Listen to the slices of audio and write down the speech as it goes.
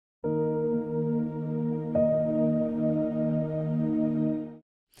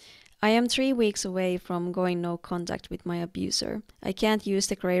I am 3 weeks away from going no contact with my abuser. I can't use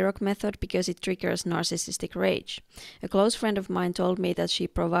the grey rock method because it triggers narcissistic rage. A close friend of mine told me that she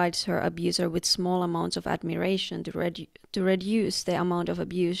provides her abuser with small amounts of admiration to reduce the amount of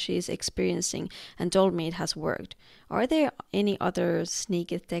abuse she is experiencing, and told me it has worked. Are there any other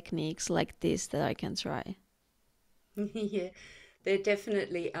sneaky techniques like this that I can try? Yeah, there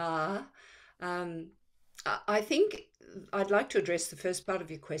definitely are. Um, I think I'd like to address the first part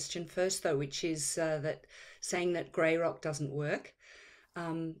of your question first, though, which is that saying that grey rock doesn't work.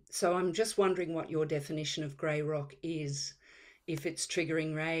 So I'm just wondering what your definition of grey rock is, if it's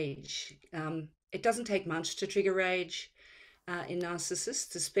triggering rage. It doesn't take much to trigger rage in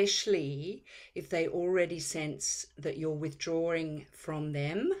narcissists, especially if they already sense that you're withdrawing from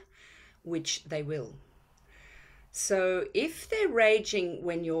them, which they will. So if they're raging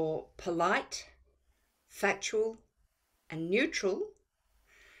when you're polite, factual, and neutral,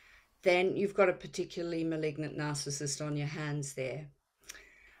 then you've got a particularly malignant narcissist on your hands there.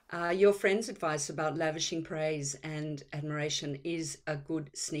 Your friend's advice about lavishing praise and admiration is a good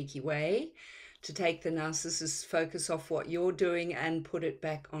sneaky way to take the narcissist's focus off what you're doing and put it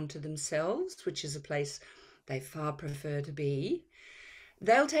back onto themselves, which is a place they far prefer to be.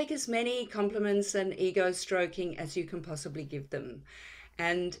 They'll take as many compliments and ego stroking as you can possibly give them.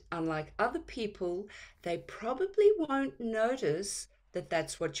 And unlike other people, they probably won't notice that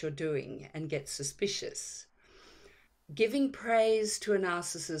that's what you're doing and get suspicious. Giving praise to a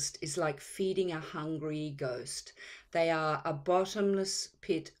narcissist is like feeding a hungry ghost. They are a bottomless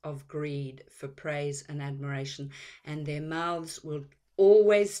pit of greed for praise and admiration, and their mouths will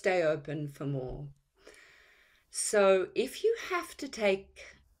always stay open for more. So if you have to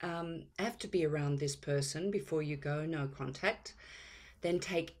be around this person before you go no contact, then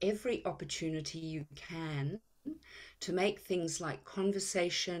take every opportunity you can to make things like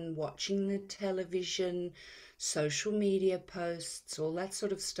conversation, watching the television, social media posts, all that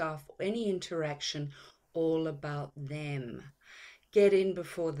sort of stuff, any interaction, all about them. Get in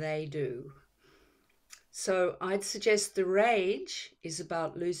before they do. So I'd suggest the rage is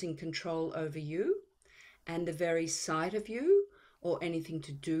about losing control over you, and the very sight of you or anything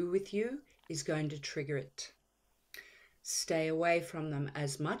to do with you is going to trigger it. Stay away from them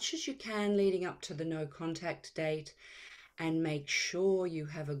as much as you can leading up to the no contact date, and make sure you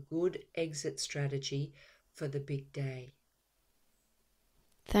have a good exit strategy for the big day.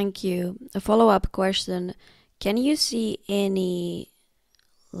 Thank you. A follow-up question. Can you see any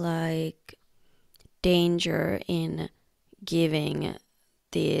like danger in giving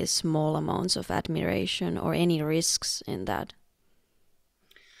the small amounts of admiration or any risks in that?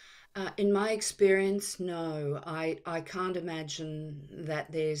 In my experience, no, I can't imagine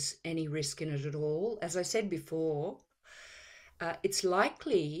that there's any risk in it at all. As I said before, it's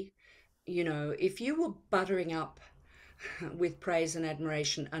likely, if you were buttering up with praise and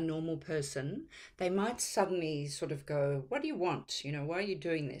admiration a normal person, they might suddenly sort of go, "What do you want? Why are you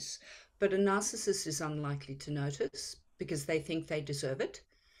doing this?" But a narcissist is unlikely to notice because they think they deserve it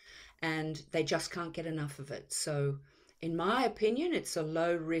and they just can't get enough of it. So, in my opinion, it's a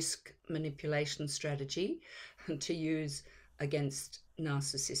low risk manipulation strategy to use against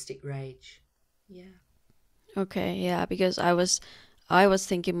narcissistic rage. Yeah. Okay, yeah, because I was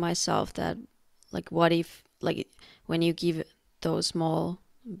thinking myself that like what if like when you give those small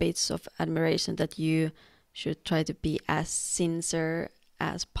bits of admiration that you should try to be as sincere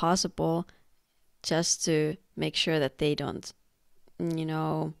as possible just to make sure that they don't you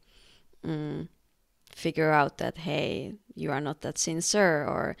know mm, figure out that hey, you are not that sincere,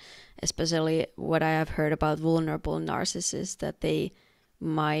 or especially what I have heard about vulnerable narcissists that they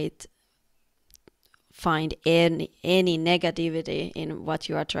might find any negativity in what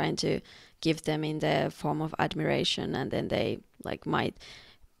you are trying to give them in the form of admiration, and then they like might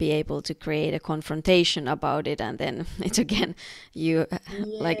be able to create a confrontation about it, and then it's again you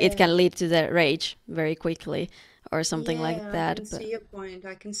like it Yeah. can lead to the rage very quickly or something like Yeah, I that. can But see your point.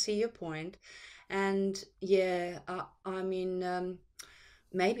 I can see your point. And yeah, I mean,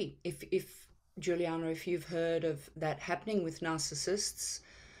 maybe if Juliana, if you've heard of that happening with narcissists,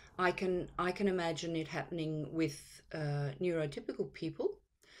 I can imagine it happening with neurotypical people.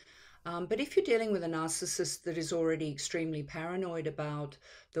 But if you're dealing with a narcissist that is already extremely paranoid about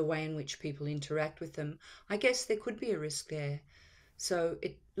the way in which people interact with them, I guess there could be a risk there. So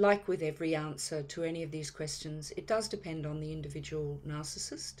like with every answer to any of these questions, it does depend on the individual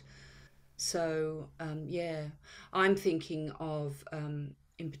narcissist. So yeah, I'm thinking of,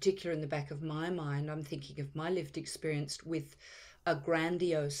 in particular, in the back of my mind, I'm thinking of my lived experience with a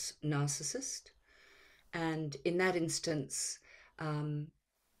grandiose narcissist, and in that instance, um,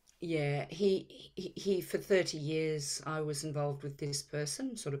 Yeah, he for 30 years I was involved with this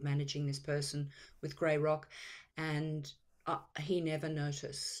person, sort of managing this person with Grey Rock, and he never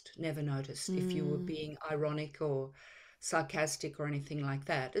noticed if you were Mm, being ironic or sarcastic or anything like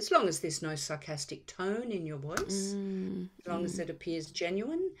that. As long as there's no sarcastic tone in your voice, mm, as long as mm. it appears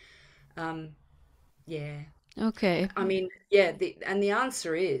genuine. Um, yeah. Okay. I mean, yeah, and the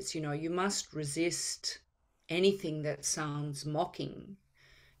answer is, you must resist anything that sounds mocking.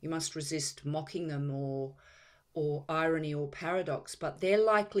 You must resist mocking them or irony or paradox, but they're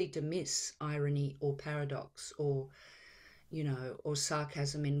likely to miss irony or paradox or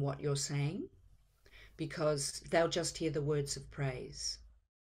sarcasm in what you're saying because they'll just hear the words of praise.